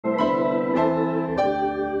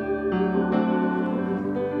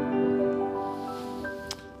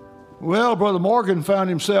Well, Brother Morgan found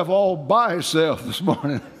himself all by himself this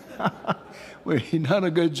morning. Well, he done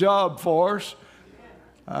a good job for us.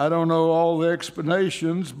 I don't know all the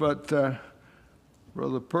explanations, but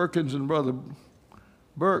Brother Perkins and Brother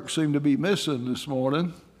Burke seem to be missing this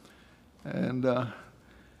morning. And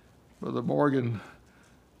Brother Morgan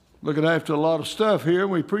looking after a lot of stuff here,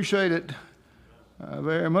 and we appreciate it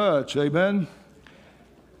very much. Amen.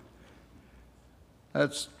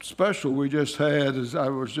 That's special we just had, as I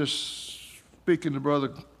was just speaking to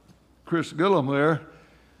Brother Chris Gillum there.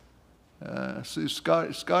 See,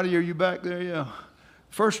 Scotty, are you back there? Yeah.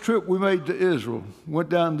 First trip we made to Israel. Went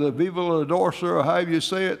down to Viva la Dorsa, or however you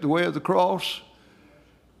say it, the Way of the Cross.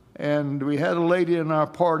 And we had a lady in our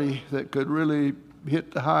party that could really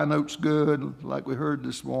hit the high notes good, like we heard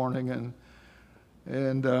this morning.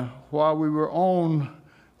 And while we were on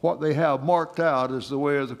what they have marked out as the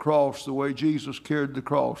way of the cross, the way Jesus carried the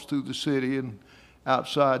cross through the city and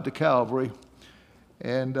outside the Calvary.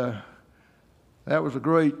 And that was a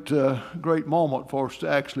great moment for us to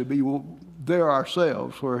actually be there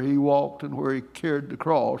ourselves, where he walked and where he carried the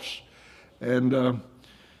cross. And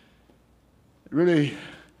really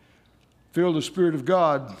feel the Spirit of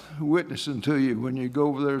God witnessing to you when you go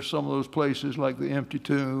over there to some of those places like the empty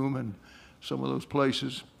tomb and some of those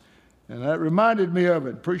places. And that reminded me of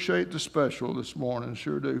it. Appreciate the special this morning,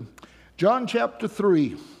 sure do. John chapter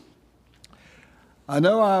 3. I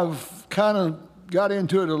know I've kind of got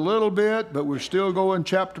into it a little bit, but we're still going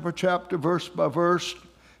chapter by chapter, verse by verse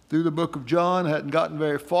through the book of John. Hadn't gotten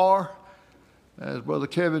very far. As Brother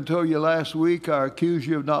Kevin told you last week, I accuse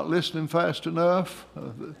you of not listening fast enough.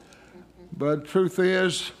 But truth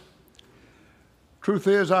is,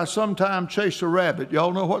 I sometimes chase a rabbit.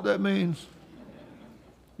 Y'all know what that means?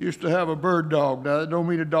 Used to have a bird dog. Now, that don't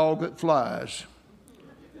mean a dog that flies.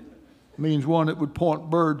 It means one that would point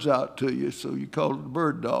birds out to you, so you call it a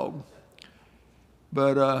bird dog.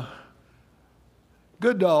 But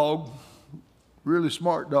good dog, really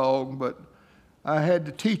smart dog, but I had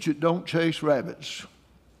to teach it, don't chase rabbits.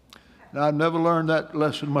 Now, I've never learned that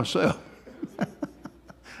lesson myself.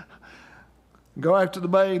 Go after the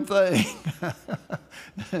main thing.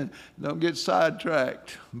 Don't get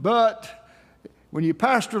sidetracked. But when you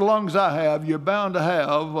pastor as long as I have, you're bound to have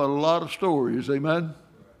a lot of stories, amen?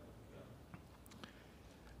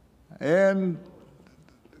 And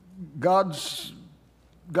God's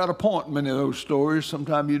got a point in many of those stories.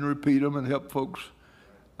 Sometimes you can repeat them and help folks.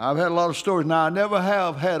 I've had a lot of stories. Now, I never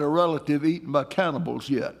have had a relative eaten by cannibals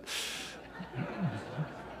yet.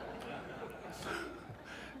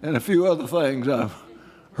 And a few other things I've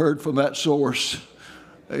heard from that source,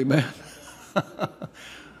 amen?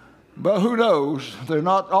 But who knows? They're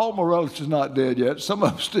not, all my relatives not dead yet. Some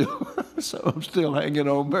of them still hanging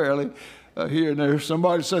on barely here and there.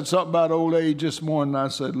 Somebody said something about old age this morning. I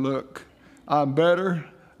said, look, I'm better.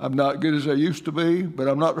 I'm not good as I used to be, but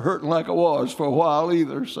I'm not hurting like I was for a while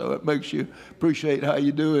either. So it makes you appreciate how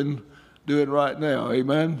you're doing right now.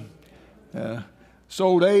 Amen. This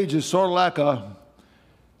old age is sort of like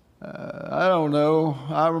I don't know.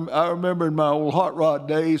 I remember in my old hot rod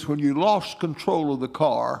days when you lost control of the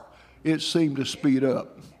car, it seemed to speed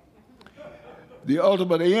up. The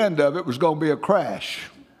ultimate end of it was going to be a crash.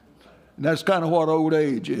 And that's kind of what old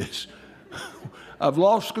age is. I've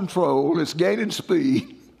lost control, it's gaining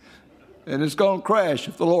speed, and it's going to crash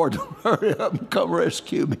if the Lord don't hurry up and come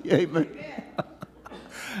rescue me. Amen.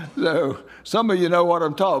 So some of you know what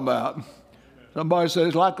I'm talking about. Somebody said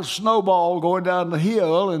it's like a snowball going down the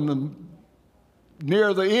hill, and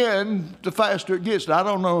near the end, the faster it gets. Now, I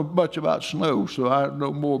don't know much about snow, so I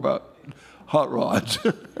know more about hot rods.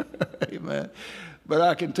 Amen. But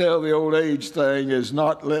I can tell the old age thing is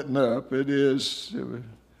not letting up. It is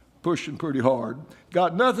pushing pretty hard.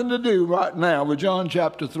 Got nothing to do right now with John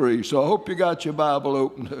chapter 3, so I hope you got your Bible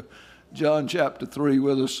open to John chapter 3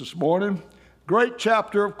 with us this morning. Great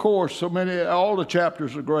chapter, of course. All the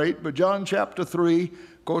chapters are great, but John chapter 3,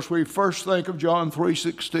 of course, we first think of John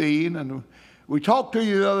 3:16, and we talked to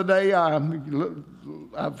you the other day.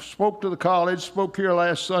 I spoke to the college, spoke here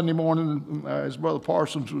last Sunday morning as Brother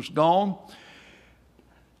Parsons was gone.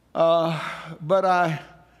 But I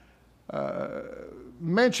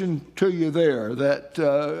mentioned to you there that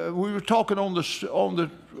we were talking on the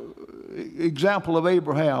example of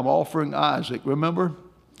Abraham offering Isaac, remember?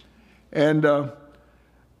 And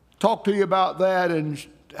talk to you about that and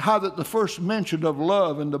how that the first mention of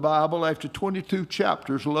love in the Bible, after 22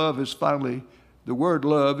 chapters, the word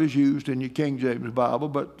love is used in your King James Bible,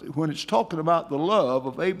 but when it's talking about the love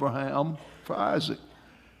of Abraham for Isaac.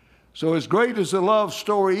 So as great as the love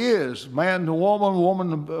story is, man to woman,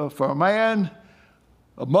 woman for a man,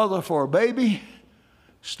 a mother for a baby,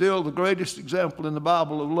 still the greatest example in the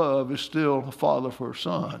Bible of love is still a father for a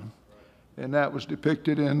son. And that was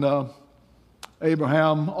depicted in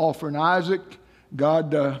Abraham offering Isaac.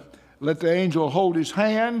 God let the angel hold his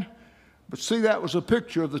hand. But see, that was a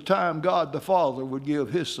picture of the time God the Father would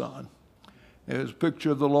give his son. It was a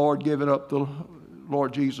picture of the Lord giving up the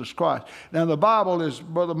Lord Jesus Christ. Now, the Bible, as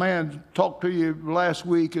Brother Mann talked to you last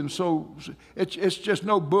week, and so it's just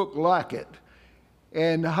no book like it.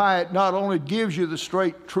 And how it not only gives you the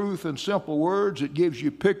straight truth in simple words, it gives you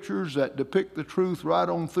pictures that depict the truth right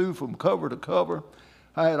on through from cover to cover.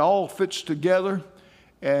 How it all fits together.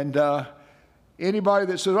 And anybody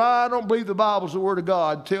that says, I don't believe the Bible's the Word of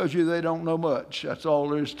God, tells you they don't know much. That's all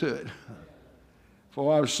there is to it.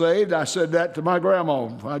 Before I was saved, I said that to my grandma.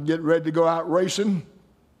 I'd get ready to go out racing.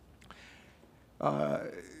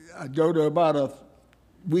 I'd go to about a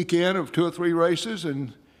weekend of 2 or 3 races,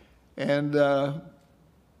 and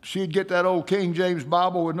she'd get that old King James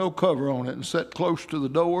Bible with no cover on it and sit close to the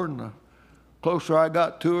door. And the closer I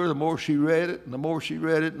got to her, the more she read it, and the more she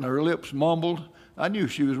read it, and her lips mumbled. I knew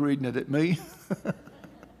she was reading it at me.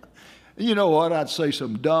 You know what? I'd say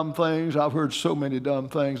some dumb things. I've heard so many dumb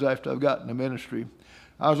things after I've gotten to ministry.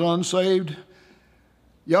 I was an unsaved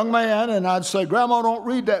young man, and I'd say, Grandma, don't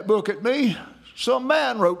read that book at me. Some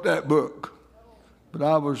man wrote that book. But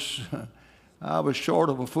I was short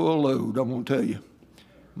of a full load, I'm going to tell you.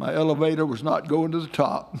 My elevator was not going to the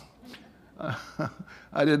top. I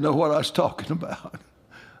didn't know what I was talking about.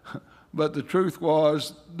 But the truth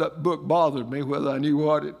was, that book bothered me, whether I knew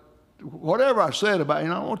whatever I said about it.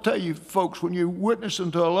 And I want to tell you, folks, when you're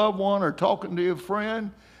witnessing to a loved one or talking to a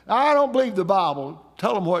friend, I don't believe the Bible.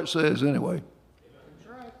 Tell them what it says anyway.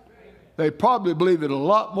 They probably believe it a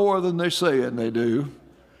lot more than they say and they do.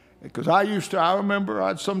 Because I remember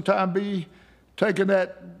I'd sometime be taking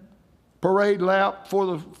that parade lap before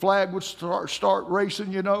the flag would start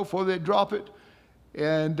racing, before they'd drop it.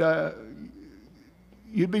 And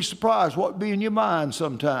you'd be surprised what would be in your mind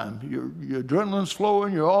sometime. Your adrenaline's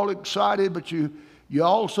flowing, you're all excited, but you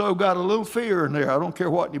also got a little fear in there. I don't care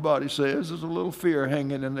what anybody says, there's a little fear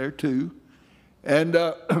hanging in there too. And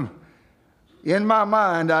in my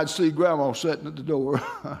mind, I'd see Grandma sitting at the door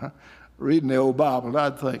reading the old Bible, and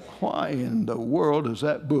I'd think, why in the world does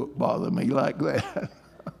that book bother me like that?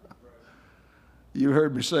 You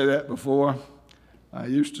heard me say that before. I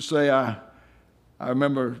used to say, I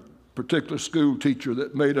remember a particular school teacher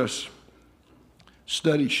that made us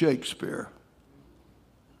study Shakespeare.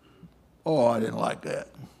 Oh, I didn't like that.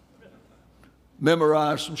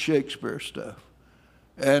 Memorize some Shakespeare stuff.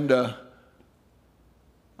 And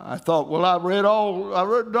I thought, well, done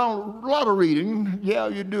a lot of reading. Yeah,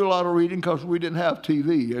 you'd do a lot of reading because we didn't have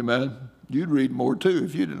TV, amen. You'd read more too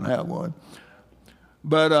if you didn't have one.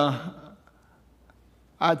 But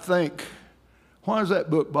I'd think, why does that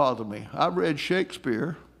book bother me? I read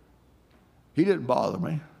Shakespeare. He didn't bother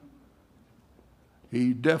me.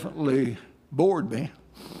 He definitely bored me,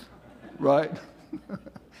 right?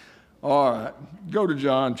 All right, go to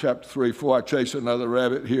John chapter 3 before I chase another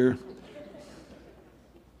rabbit here.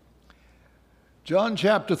 John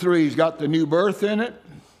chapter 3's got the new birth in it.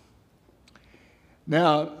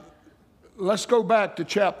 Now, let's go back to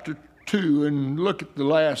chapter 2 and look at the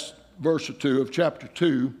last verse or two of chapter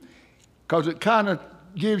 2, because it kind of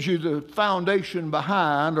gives you the foundation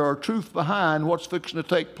behind, or truth behind, what's fixing to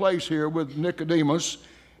take place here with Nicodemus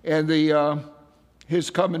and his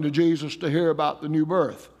coming to Jesus to hear about the new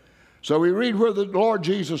birth. So we read where the Lord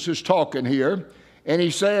Jesus is talking here, and he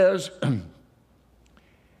says,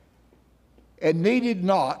 and needed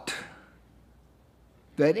not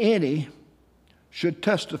that any should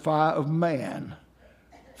testify of man,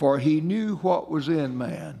 for he knew what was in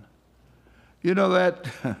man. You know,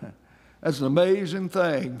 that's an amazing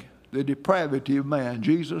thing, the depravity of man.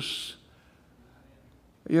 Jesus,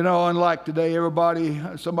 unlike today,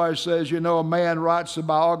 somebody says, a man writes a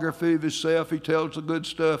biography of himself. He tells the good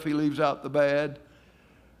stuff, he leaves out the bad.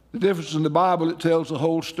 The difference in the Bible, it tells the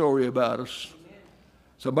whole story about us.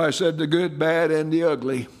 Somebody said the good, bad, and the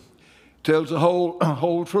ugly. It tells the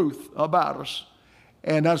whole truth about us.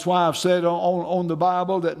 And that's why I've said on the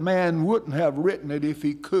Bible that man wouldn't have written it if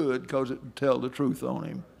he could, because it would tell the truth on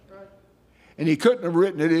him. Right. And he couldn't have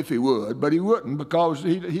written it if he would, but he wouldn't, because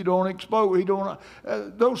he don't expose,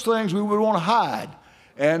 those things we would want to hide.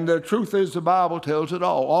 And the truth is, the Bible tells it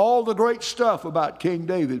all the great stuff about King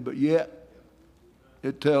David, but yet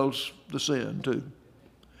it tells the sin too.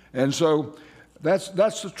 And so that's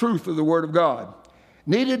the truth of the Word of God.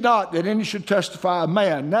 Needed not that any should testify of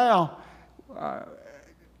man. Now,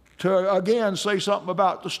 to again say something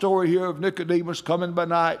about the story here of Nicodemus coming by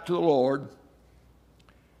night to the Lord.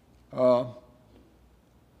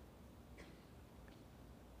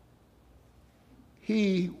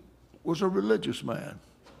 he was a religious man.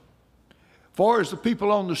 As far as the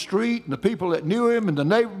people on the street and the people that knew him and the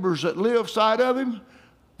neighbors that lived side of him,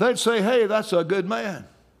 they'd say, hey, that's a good man.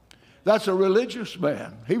 That's a religious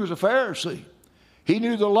man. He was a Pharisee. He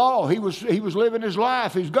knew the law. He was living his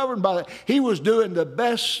life. He was governed by that. He was doing the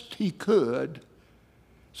best he could.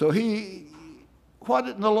 So why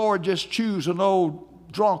didn't the Lord just choose an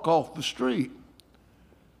old drunk off the street?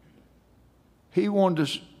 He wanted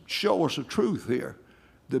to show us the truth here.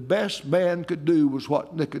 The best man could do was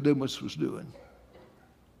what Nicodemus was doing.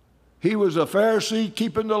 He was a Pharisee,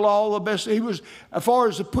 keeping the law the best. He was, as far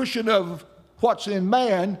as the pushing of what's in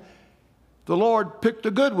man, the Lord picked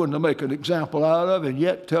a good one to make an example out of, and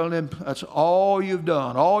yet telling him, that's all you've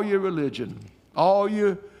done, all your religion, all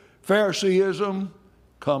your Phariseeism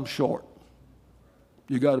comes short.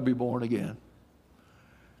 You got to be born again.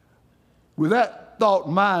 With that thought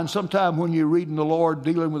in mind, sometime when you're reading the Lord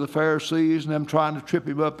dealing with the Pharisees and them trying to trip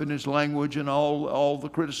him up in his language and all the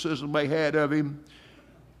criticism they had of him,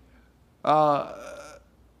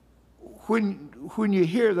 when you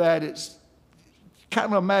hear that, it's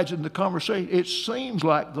kind of imagine the conversation. It seems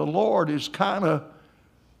like the Lord is kind of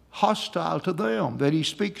hostile to them, that he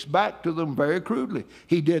speaks back to them very crudely.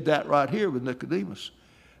 He did that right here with Nicodemus.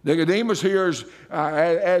 Nicodemus here is,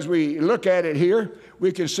 as we look at it here,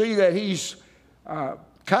 we can see that he's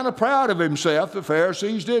kind of proud of himself. The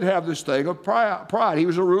Pharisees did have this thing of pride. He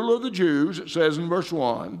was a ruler of the Jews, it says in verse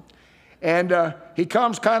 1. And he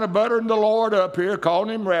comes kind of buttering the Lord up here,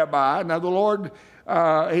 calling him rabbi. Now the Lord,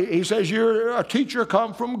 he says, you're a teacher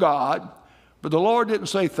come from God. But the Lord didn't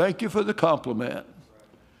say, thank you for the compliment.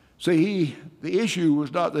 See, the issue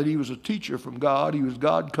was not that he was a teacher from God. He was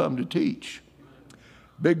God come to teach.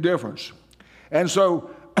 Big difference. And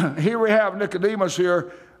so here we have Nicodemus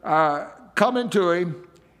here coming to him.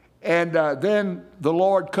 And then the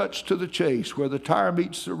Lord cuts to the chase where the tire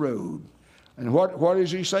meets the road. And what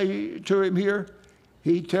does he say to him here?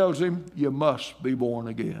 He tells him, you must be born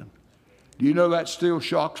again. Do you know that still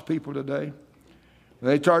shocks people today?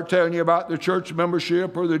 They start telling you about their church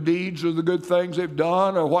membership or their deeds or the good things they've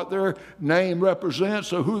done or what their name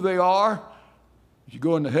represents or who they are. If you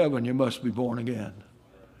go into heaven, you must be born again.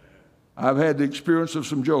 I've had the experience of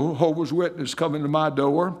some Jehovah's Witnesses coming to my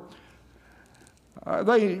door.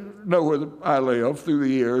 They know where I live through the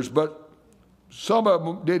years, but some of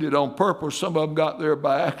them did it on purpose. Some of them got there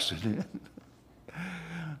by accident.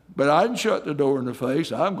 But I didn't shut the door in their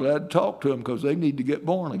face. I'm glad to talk to them because they need to get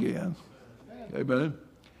born again. Amen.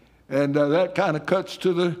 And that kind of cuts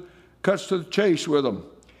to the chase with them.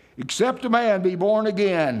 Except a man be born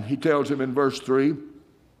again, he tells him in verse 3.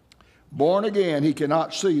 Born again, he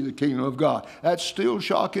cannot see the kingdom of God. That's still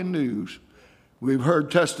shocking news. We've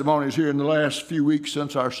heard testimonies here in the last few weeks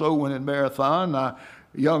since our soul winning marathon.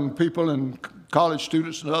 Young people and college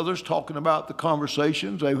students and others talking about the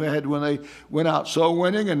conversations they've had when they went out soul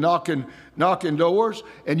winning and knocking doors.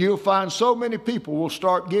 And you'll find so many people will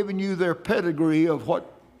start giving you their pedigree of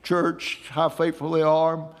what church, how faithful they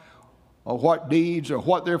are, or what deeds, or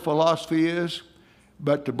what their philosophy is.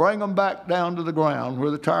 But to bring them back down to the ground where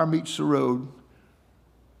the tire meets the road,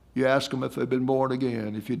 you ask them if they've been born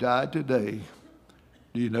again. If you died today,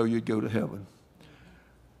 do you know you'd go to heaven?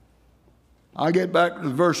 I'll get back to the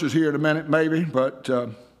verses here in a minute maybe, but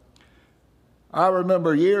I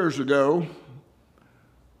remember years ago,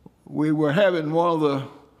 we were having one of the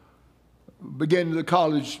beginning of the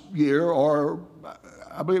college year, or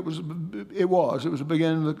I believe it was the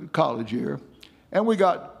beginning of the college year, and we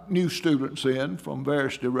got new students in from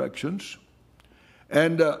various directions.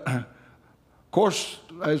 And of course,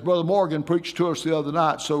 as Brother Morgan preached to us the other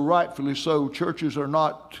night, so rightfully so, churches are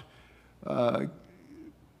not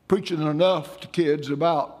preaching enough to kids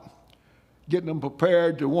about getting them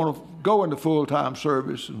prepared to want to go into full-time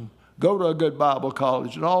service and go to a good Bible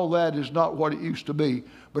college, and all that is not what it used to be.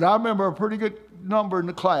 But I remember a pretty good number in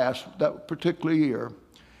the class that particular year.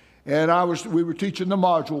 And we were teaching the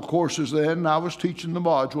module courses then, and I was teaching the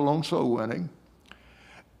module on soul winning.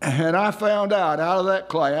 And I found out of that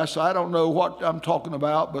class, I don't know what I'm talking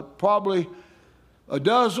about, but probably a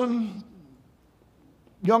dozen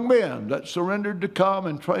young men that surrendered to come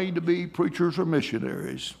and train to be preachers or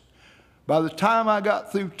missionaries. By the time I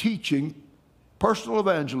got through teaching personal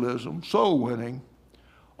evangelism, soul winning,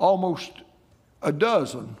 almost a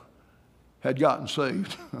dozen had gotten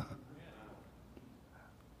saved.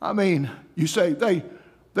 I mean, you say they've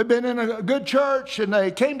been in a good church and they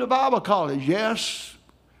came to Bible college, yes,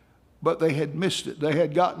 but they had missed it. They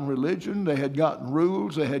had gotten religion, they had gotten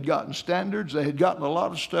rules, they had gotten standards, they had gotten a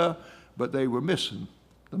lot of stuff, but they were missing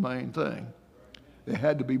the main thing. They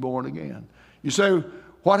had to be born again. You say,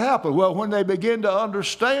 what happened? Well, when they began to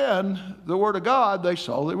understand the Word of God, they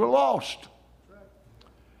saw they were lost.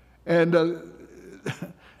 And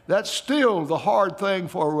that's still the hard thing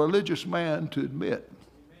for a religious man to admit.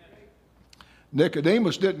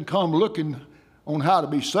 Nicodemus didn't come looking on how to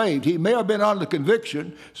be saved. He may have been under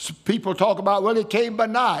conviction. People talk about, well, he came by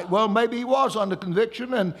night. Well, maybe he was under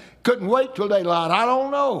conviction and couldn't wait till daylight. I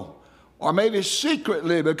don't know. Or maybe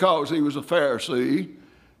secretly, because he was a Pharisee,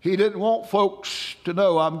 he didn't want folks to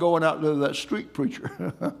know, I'm going out to that street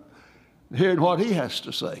preacher, hearing what he has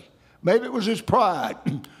to say. Maybe it was his pride.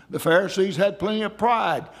 The Pharisees had plenty of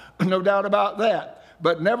pride, no doubt about that.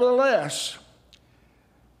 But nevertheless,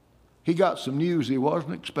 he got some news he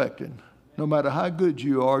wasn't expecting. No matter how good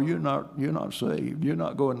you are, you're not saved. You're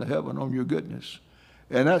not going to heaven on your goodness.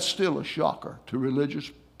 And that's still a shocker to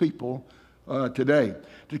religious people today.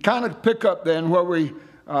 To kind of pick up then where we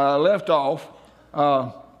left off,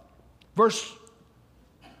 verse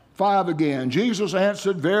 5 again. Jesus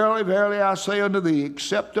answered, Verily, verily, I say unto thee,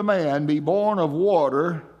 except a man be born of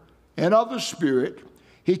water and of the Spirit,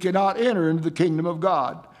 he cannot enter into the kingdom of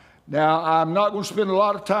God. Now, I'm not going to spend a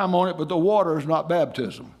lot of time on it, but the water is not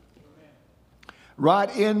baptism.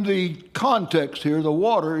 Right in the context here, the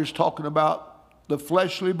water is talking about the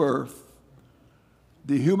fleshly birth,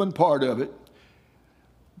 the human part of it.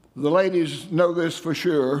 The ladies know this for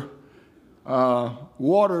sure.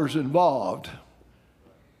 Water is involved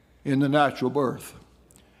in the natural birth.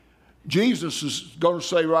 Jesus is going to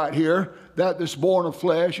say right here, that that's born of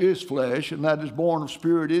flesh is flesh, and that is born of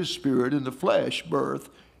spirit is spirit, and the flesh birth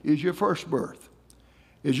is your first birth,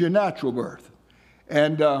 is your natural birth.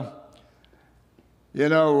 And I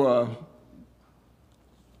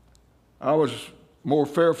was more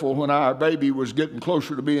fearful when our baby was getting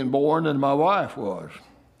closer to being born than my wife was.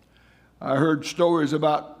 I heard stories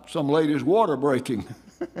about some lady's water breaking,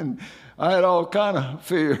 and I had all kind of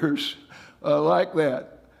fears like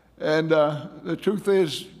that. And the truth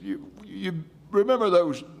is, you remember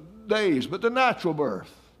those days, but the natural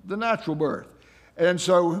birth. And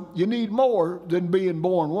so you need more than being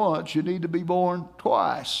born once. You need to be born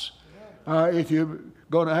twice. If you're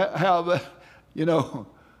going to have that, if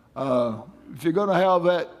you're going to have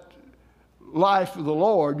that life of the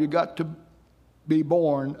Lord, you got to be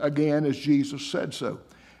born again as Jesus said so.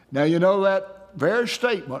 Now, you know that very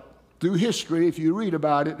statement through history, if you read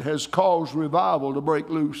about it, has caused revival to break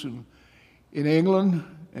loose in England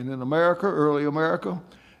and in America, early America.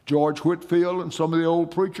 George Whitefield and some of the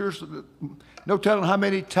old preachers, no telling how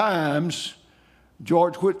many times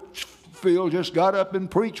George Whitefield just got up and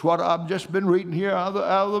preached what I've just been reading here out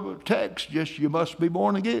of the text. Just, you must be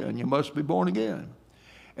born again. You must be born again.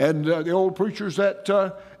 And the old preachers that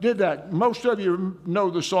did that. Most of you know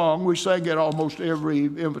the song. We sang it almost every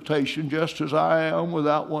invitation, just as I am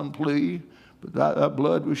without one plea, but that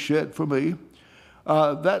blood was shed for me.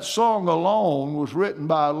 That song alone was written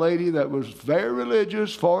by a lady that was very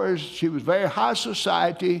religious, far as she was very high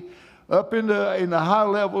society, up in the high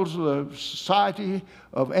levels of the society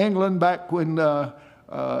of England, back when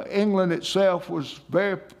England itself was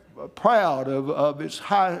very proud of its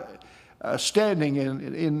high standing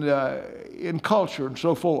in culture and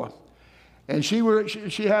so forth. And she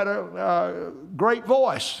had a great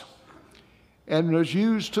voice and was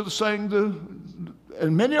used to sing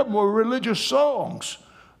and many of them were religious songs,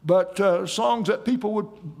 but songs that people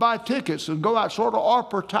would buy tickets and go out, sort of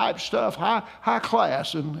opera type stuff, high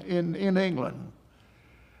class in England.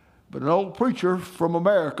 But an old preacher from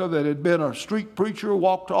America that had been a street preacher,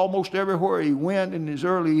 walked almost everywhere he went in his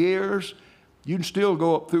early years. You can still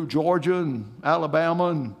go up through Georgia and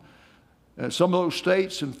Alabama and some of those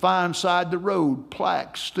states and find side the road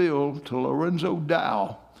plaques still to Lorenzo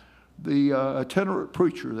Dow, the itinerant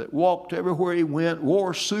preacher that walked everywhere he went,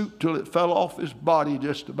 wore a suit till it fell off his body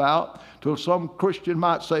just about, till some Christian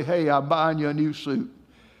might say, hey, I'm buying you a new suit.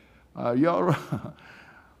 I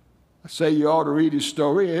say you ought to read his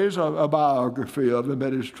story. Here's a biography of him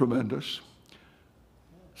that is tremendous.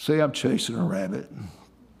 See, I'm chasing a rabbit.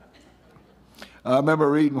 I remember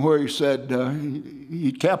reading where he said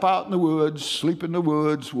he'd camp out in the woods, sleep in the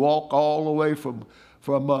woods, walk all the way from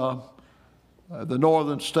the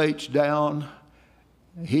northern states down.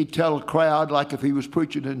 He'd tell a crowd, like if he was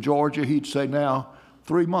preaching in Georgia, he'd say, now,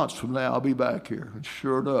 3 months from now, I'll be back here. And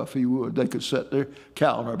sure enough, he would. They could set their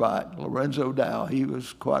calendar by it. Lorenzo Dow, he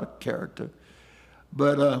was quite a character.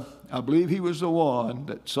 But I believe he was the one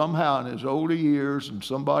that somehow in his older years, and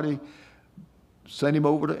somebody sent him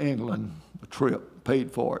over to England, a trip, paid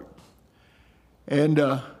for it. And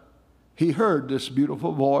he heard this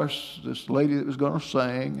beautiful voice, this lady that was going to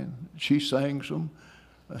sing, and she sang some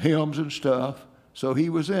hymns and stuff. So he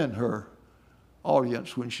was in her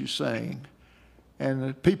audience when she sang. And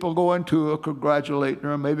the people going to her, congratulating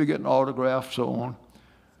her, maybe getting autographs, so on.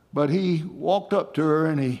 But he walked up to her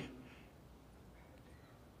and he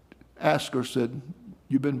asked her, said,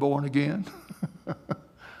 "You been born again?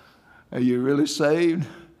 Are you really saved?"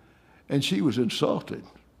 And she was insulted.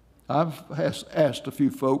 I've asked a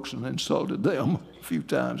few folks and insulted them a few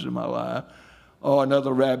times in my life. Oh,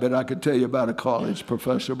 another rabbit I could tell you about a college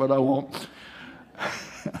professor, but I won't.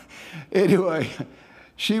 Anyway,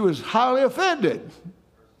 she was highly offended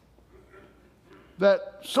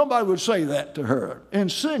that somebody would say that to her,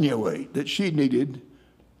 insinuate that she needed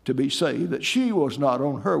to be saved, that she was not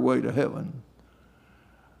on her way to heaven.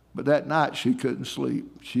 But that night she couldn't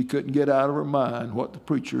sleep. She couldn't get out of her mind what the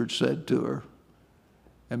preacher had said to her.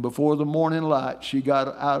 And before the morning light, she got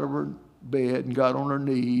out of her bed and got on her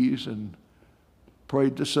knees and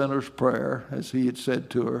prayed the sinner's prayer as he had said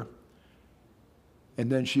to her.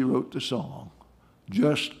 And then she wrote the song,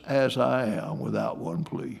 "Just as I am, without one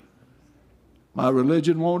plea." My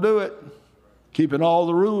religion won't do it. Keeping all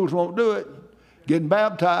the rules won't do it. Getting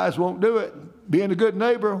baptized won't do it. Being a good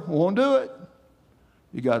neighbor won't do it.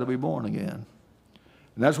 You got to be born again.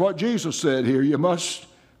 And that's what Jesus said here. You must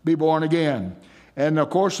be born again. And of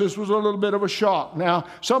course, this was a little bit of a shock. Now,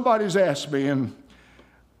 somebody's asked me, and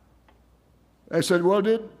they said, "Well,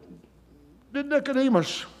 did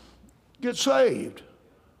Nicodemus get saved?"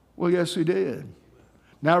 Well, yes, he did.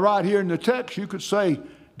 Now, right here in the text, you could say,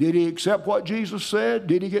 did he accept what Jesus said?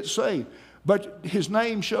 Did he get saved? But his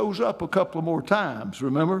name shows up a couple more times,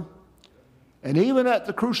 remember? And even at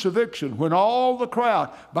the crucifixion, when all the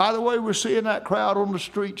crowd, by the way, we're seeing that crowd on the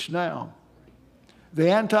streets now. The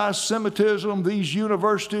anti-Semitism, these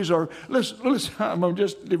universities are, listen, I'm going to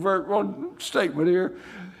just divert one statement here.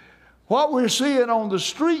 What we're seeing on the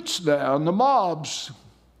streets now, and the mobs,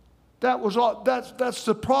 that's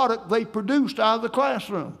the product they produced out of the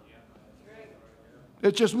classroom.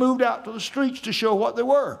 It just moved out to the streets to show what they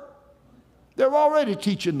were. They're already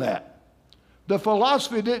teaching that. The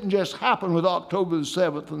philosophy didn't just happen with October the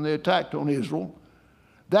 7th and the attack on Israel.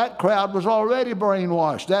 That crowd was already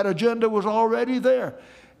brainwashed. That agenda was already there.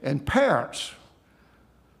 And parents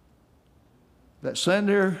that send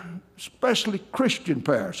their, especially Christian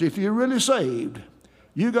parents, if you're really saved,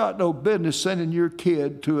 you got no business sending your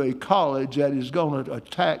kid to a college that is going to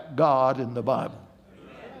attack God and the Bible.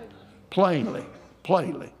 Plainly.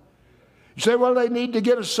 Plainly. You say, well, they need to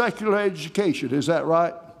get a secular education. Is that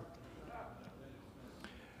right?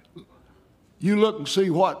 You look and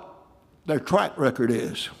see what their track record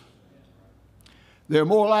is. They're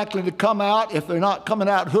more likely to come out, if they're not coming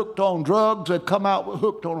out hooked on drugs, they come out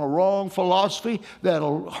hooked on a wrong philosophy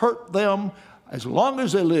that'll hurt them as long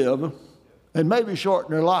as they live and maybe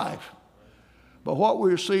shorten their life. But what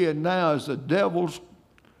we're seeing now is the devil's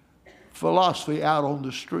philosophy out on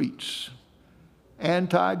the streets.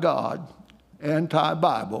 Anti-God,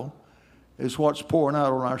 anti-Bible is what's pouring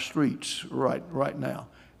out on our streets right now.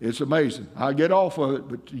 It's amazing. I get off of it,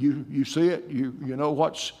 but you see it, you know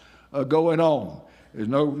what's going on. There's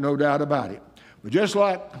no doubt about it. But just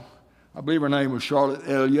like, I believe her name was Charlotte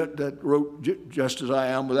Elliott that wrote Just As I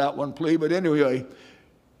Am Without One Plea, but anyway,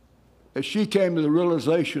 as she came to the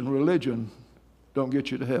realization religion don't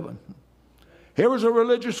get you to heaven. Here was a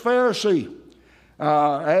religious Pharisee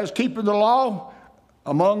as keeping the law.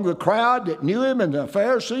 Among the crowd that knew him and the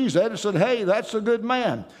Pharisees, they said, hey, that's a good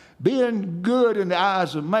man. Being good in the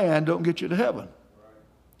eyes of man don't get you to heaven.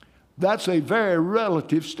 That's a very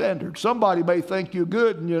relative standard. Somebody may think you're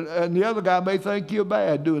good and the other guy may think you're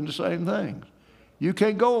bad doing the same things. You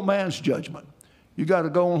can't go on man's judgment. You got to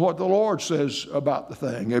go on what the Lord says about the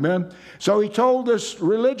thing. Amen? So he told this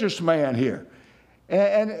religious man here.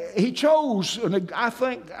 And he chose, and I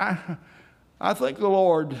think the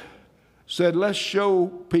Lord said, let's show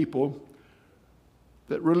people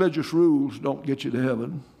that religious rules don't get you to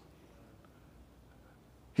heaven.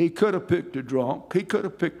 He could have picked a drunk. He could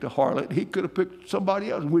have picked a harlot. He could have picked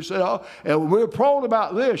somebody else. And we said, oh, and we're prone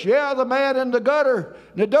about this. Yeah, the man in the gutter,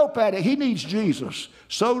 the dope addict, he needs Jesus.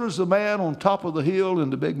 So does the man on top of the hill in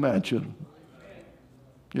the big mansion.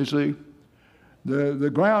 You see? The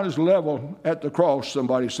ground is level at the cross,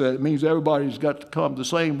 somebody said. It means everybody's got to come the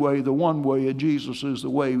same way, the one way, and Jesus is the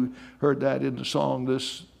way. We heard that in the song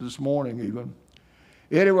this morning even.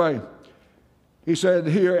 Anyway, he said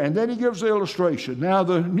here, and then he gives the illustration. Now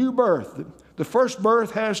the new birth, the first birth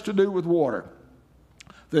has to do with water.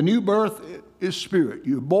 The new birth is spirit.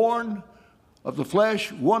 You're born of the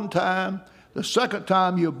flesh one time. The second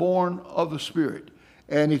time you're born of the spirit.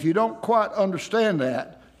 And if you don't quite understand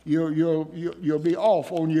that, you'll be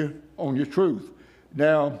off on your truth.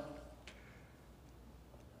 Now,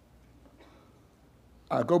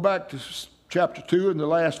 I go back to chapter 2 in the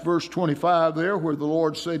last verse 25 there, where the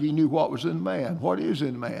Lord said he knew what was in man. What is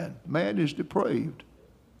in man? Man is depraved.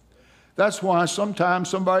 That's why sometimes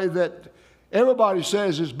somebody that everybody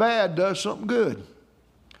says is bad does something good.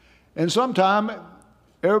 And sometimes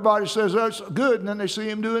everybody says that's good, and then they see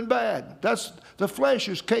him doing bad. The flesh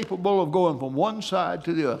is capable of going from one side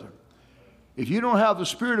to the other. If you don't have the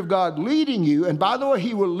Spirit of God leading you, and by the way,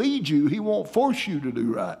 he will lead you, he won't force you to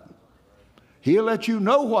do right. He'll let you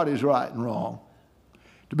know what is right and wrong.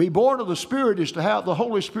 To be born of the Spirit is to have the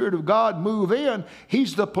Holy Spirit of God move in.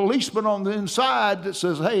 He's the policeman on the inside that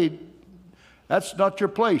says, hey, that's not your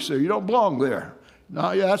place there. You don't belong there.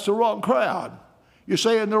 No, yeah, that's the wrong crowd. You're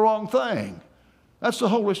saying the wrong thing. That's the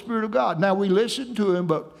Holy Spirit of God. Now, we listen to him,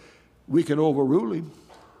 but we can overrule him.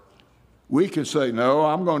 We can say, no,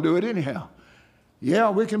 I'm going to do it anyhow.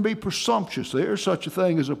 Yeah, we can be presumptuous. There's such a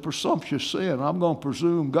thing as a presumptuous sin. I'm going to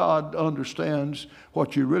presume God understands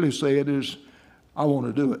what you really said is, I want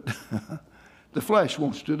to do it. The flesh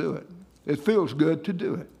wants to do it. It feels good to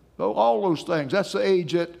do it. So all those things. That's the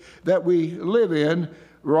age that we live in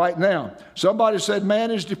right now. Somebody said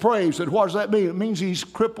man is depraved. Said, what does that mean? It means he's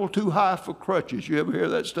crippled too high for crutches. You ever hear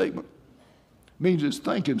that statement? It means his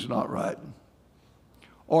thinking's not right.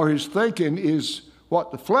 Or his thinking is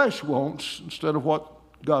what the flesh wants instead of what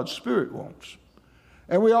God's Spirit wants.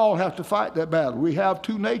 And we all have to fight that battle. We have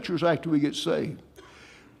two natures after we get saved.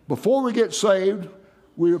 Before we get saved,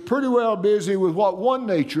 we were pretty well busy with what one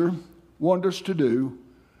nature wanted us to do,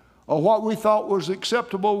 or what we thought was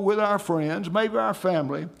acceptable with our friends, maybe our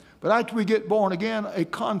family. But after we get born again, a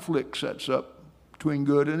conflict sets up between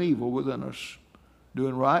good and evil within us,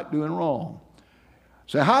 doing right, doing wrong.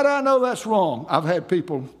 So how do I know that's wrong? I've had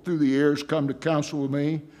people through the years come to counsel with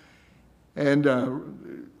me, and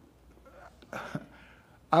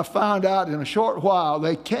I found out in a short while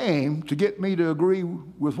they came to get me to agree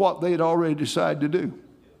with what they'd already decided to do.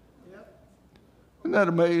 Isn't that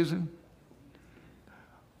amazing?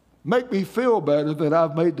 Make me feel better that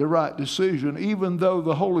I've made the right decision, even though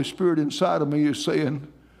the Holy Spirit inside of me is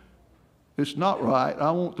saying, it's not right.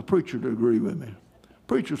 I want the preacher to agree with me.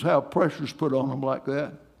 Preachers have pressures put on them like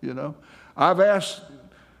that, you know. I've asked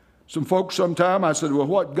some folks sometime, I said, well,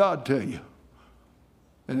 what'd God tell you?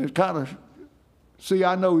 And it kind of, see,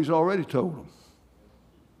 I know he's already told them.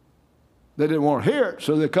 They didn't want to hear it,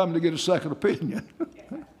 so they come to get a second opinion.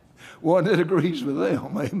 One that agrees with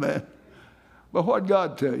them, amen. But what'd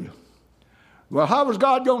God tell you? Well, how was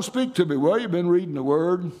God going to speak to me? Well, you've been reading the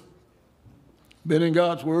Word. Been in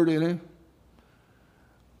God's Word, ain't it?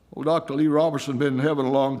 Well, Dr. Lee Robertson been in heaven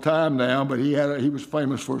a long time now, but he was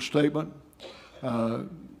famous for a statement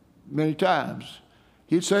many times.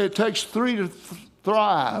 He'd say it takes three to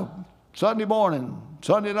thrive. Sunday morning,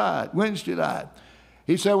 Sunday night, Wednesday night.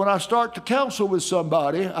 He said, when I start to counsel with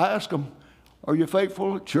somebody, I ask them, are you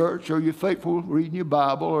faithful at church? Are you faithful reading your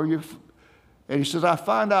Bible? And he says, I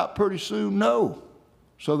find out pretty soon, no.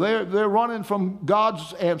 So they're running from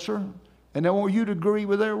God's answer, and they want you to agree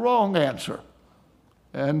with their wrong answer.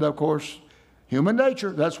 And, of course, human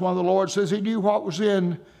nature. That's why the Lord says he knew what was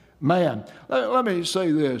in man. Let me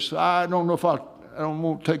say this. I don't know if I don't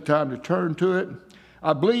want to take time to turn to it.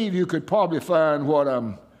 I believe you could probably find what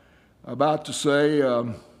I'm about to say.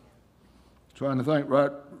 Trying to think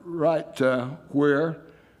right where.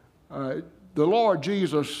 The Lord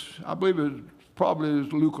Jesus, I believe it probably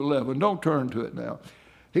is Luke 11. Don't turn to it now.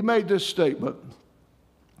 He made this statement.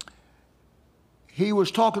 He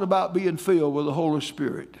was talking about being filled with the Holy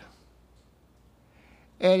Spirit.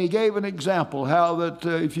 And he gave an example how that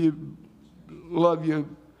if you love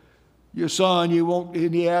your son, you won't,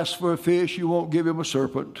 and he asks for a fish, you won't give him a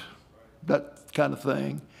serpent, that kind of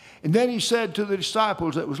thing. And then he said to the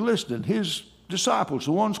disciples that was listening, his disciples,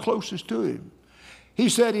 the ones closest to him, he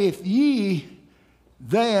said, if ye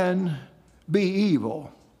then be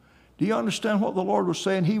evil. Do you understand what the Lord was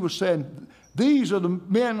saying? He was saying, these are the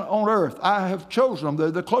men on earth. I have chosen them.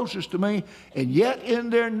 They're the closest to me. And yet in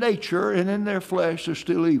their nature and in their flesh, they're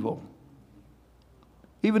still evil.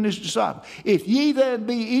 Even his disciples. If ye then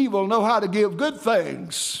be evil, know how to give good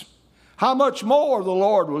things, how much more the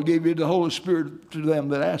Lord will give you the Holy Spirit to them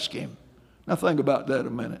that ask him. Now think about that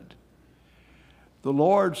a minute. The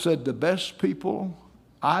Lord said the best people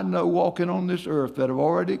I know walking on this earth that have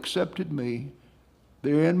already accepted me,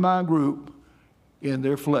 they're in my group, in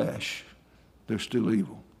their flesh, they're still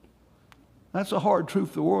evil. That's a hard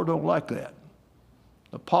truth. The world don't like that.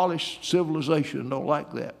 The polished civilization don't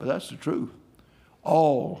like that, but that's the truth.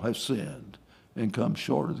 All have sinned and come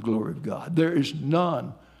short of the glory of God. There is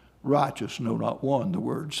none righteous, no, not one, the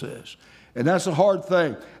Word says. And that's a hard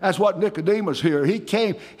thing. That's what Nicodemus here. He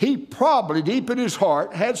came, he probably deep in his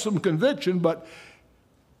heart had some conviction, but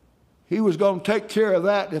he was going to take care of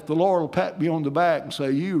that if the Lord will pat me on the back and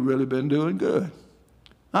say, you've really been doing good.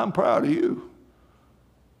 I'm proud of you.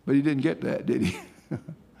 But he didn't get that, did he?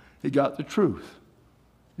 He got the truth.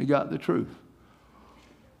 He got the truth.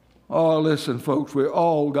 Oh, listen, folks, we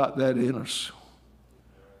all got that in us.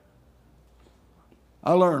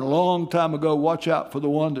 I learned a long time ago, watch out for the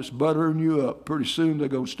one that's buttering you up. Pretty soon they're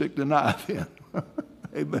going to stick the knife in.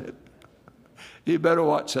 Amen. You better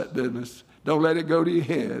watch that business. Don't let it go to your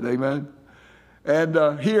head. Amen.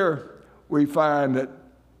 And here we find that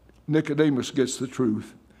Nicodemus gets the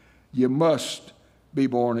truth. You must be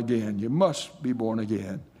born again. You must be born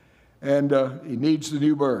again. And he needs the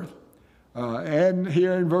new birth. And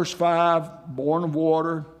here in verse 5, born of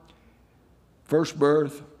water, first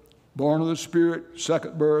birth, born of the Spirit,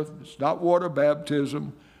 second birth. It's not water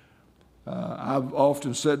baptism. I've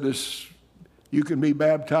often said this, you can be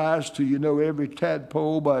baptized till you know every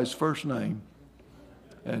tadpole by his first name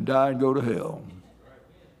and die and go to hell.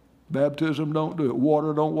 Baptism don't do it.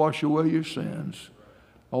 Water don't wash away your sins.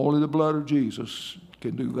 Only the blood of Jesus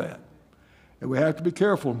can do that. And we have to be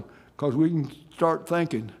careful because we can start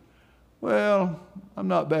thinking, well, I'm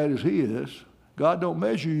not bad as he is. God don't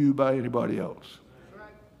measure you by anybody else.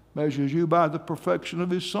 Measures you by the perfection of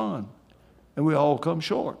his Son. And we all come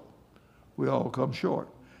short. We all come short.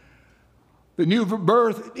 The new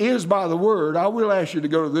birth is by the Word. I will ask you to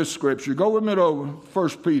go to this scripture. Go with me over 1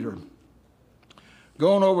 Peter.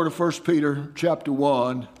 Going over to 1 Peter chapter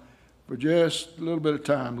 1 for just a little bit of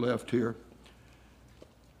time left here.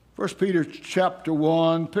 1 Peter chapter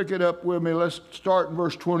 1, pick it up with me. Let's start in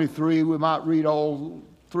verse 23. We might read all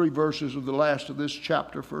 3 verses of the last of this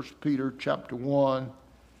chapter, 1 Peter chapter 1.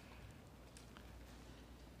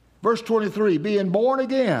 Verse 23, being born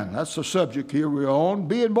again. That's the subject here we're on.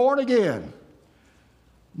 Being born again,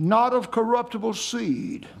 not of corruptible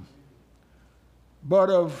seed,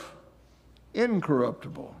 but of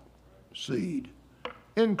incorruptible seed.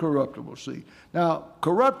 Incorruptible seed. Now,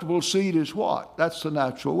 corruptible seed is what? That's the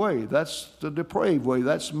natural way. That's the depraved way.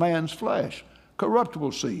 That's man's flesh.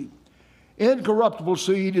 Corruptible seed. Incorruptible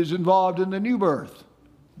seed is involved in the new birth,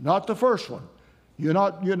 not the first one. You're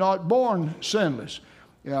not born sinless.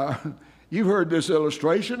 Yeah, you've heard this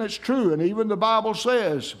illustration. It's true, and even the Bible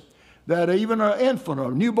says that even an infant, a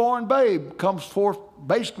newborn babe, comes forth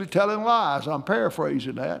basically telling lies. I'm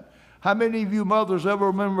paraphrasing that. How many of you mothers ever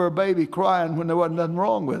remember a baby crying when there wasn't nothing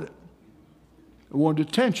wrong with it? It wanted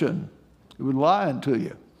attention. It was lying to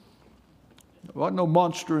you. There wasn't no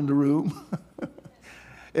monster in the room.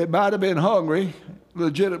 It might have been hungry,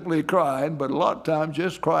 legitimately crying, but a lot of times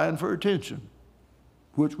just crying for attention,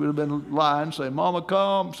 which would have been lying, saying, Mama,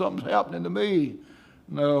 come, something's happening to me.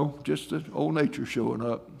 No, just the old nature showing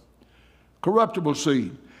up. Corruptible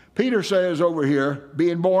seed. Peter says over here,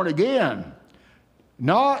 being born again,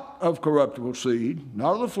 not of corruptible seed,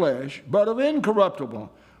 not of the flesh, but of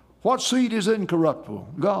incorruptible. What seed is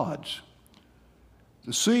incorruptible? God's.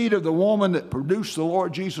 The seed of the woman that produced the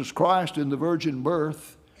Lord Jesus Christ in the virgin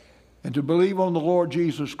birth. And to believe on the Lord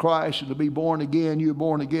Jesus Christ and to be born again, you're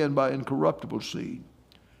born again by incorruptible seed.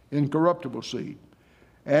 Incorruptible seed.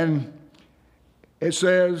 And it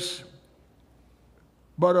says,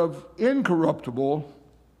 but of incorruptible,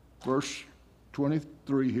 verse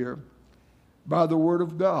 23 here, by the word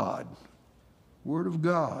of God,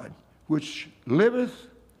 which liveth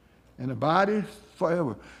and abideth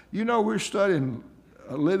forever. You know, we're studying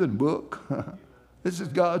a living book. This is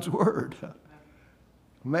God's word.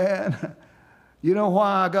 Man, you know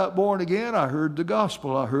why I got born again? I heard the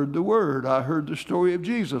gospel. I heard the word. I heard the story of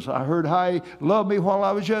Jesus. I heard how he loved me while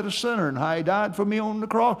I was yet a sinner and how he died for me on the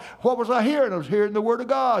cross. What was I hearing? I was hearing the word of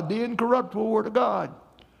God, the incorruptible word of God.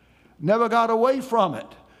 Never got away from it.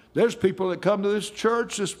 There's people that come to this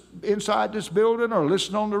church inside this building or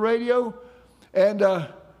listen on the radio, and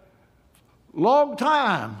long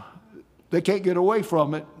time they can't get away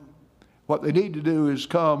from it. What they need to do is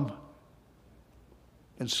come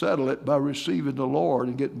and settle it by receiving the Lord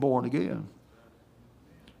and getting born again.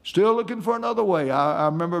 Still looking for another way. I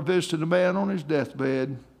remember visiting a man on his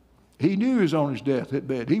deathbed. He knew he was on his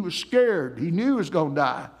deathbed. He was scared. He knew he was going to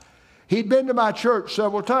die. He'd been to my church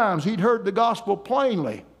several times. He'd heard the gospel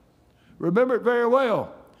plainly. Remember it very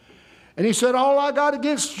well. And he said, all I got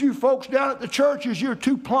against you folks down at the church is you're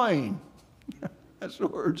too plain. That's the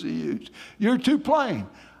words he used. You're too plain.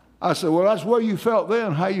 I said, well, that's where you felt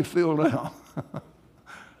then. How you feel now?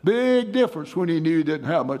 Big difference when he knew he didn't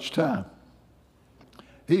have much time.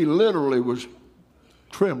 He literally was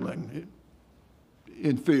trembling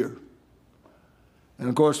in fear. And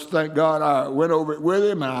of course, thank God I went over it with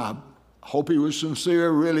him, and I hope he was sincere,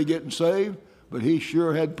 really getting saved, but he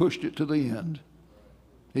sure had pushed it to the end.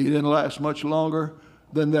 He didn't last much longer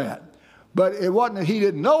than that. But it wasn't that he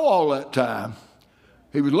didn't know all that time.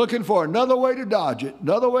 He was looking for another way to dodge it,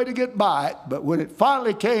 another way to get by it. But when it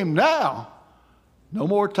finally came now, no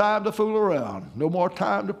more time to fool around, no more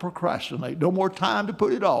time to procrastinate, no more time to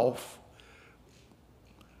put it off.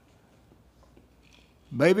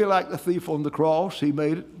 Maybe like the thief on the cross, he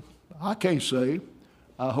made it. I can't say.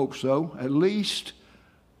 I hope so. At least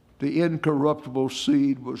the incorruptible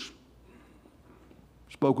seed was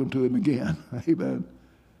spoken to him again. Amen.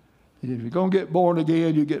 And if you're going to get born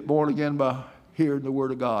again, you get born again by hearing the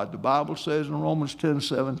word of God. The Bible says in Romans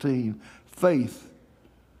 10:17, faith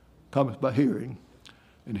cometh by hearing,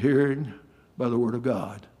 and hearing by the word of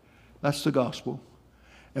God. That's the gospel.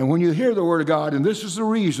 And when you hear the word of God, and this is the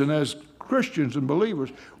reason as Christians and believers,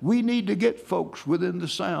 we need to get folks within the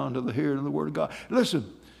sound of the hearing of the word of God. Listen,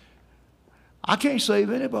 I can't save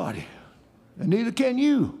anybody, and neither can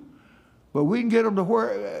you. But we can get them to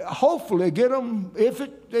where, hopefully get them, if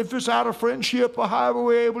it's out of friendship or however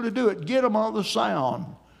we're able to do it, get them on the sound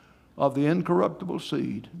of the incorruptible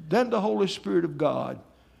seed. Then the Holy Spirit of God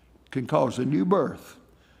can cause a new birth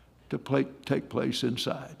to take place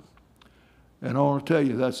inside. And I want to tell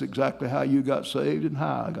you, that's exactly how you got saved and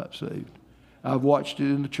how I got saved. I've watched it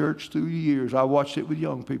in the church through the years. I watched it with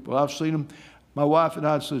young people. I've seen them. My wife and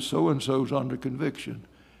I said, so-and-so's under conviction.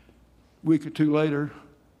 A week or two later,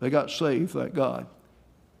 they got saved, thank God.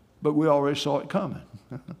 But we already saw it coming.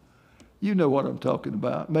 You know what I'm talking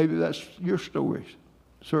about. Maybe that's your story,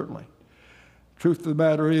 certainly. Truth of the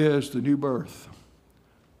matter is, the new birth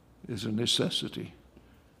is a necessity.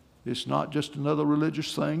 It's not just another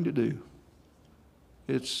religious thing to do.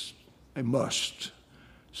 It's a must. It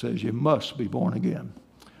says you must be born again.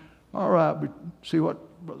 All right, we see what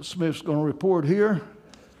Brother Smith's going to report here.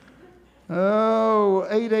 Oh,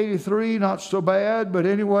 8:83, not so bad, but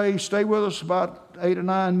anyway, stay with us about 8 or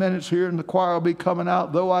 9 minutes here, and the choir will be coming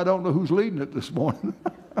out, though I don't know who's leading it this morning.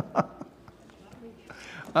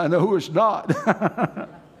 I know who it's not.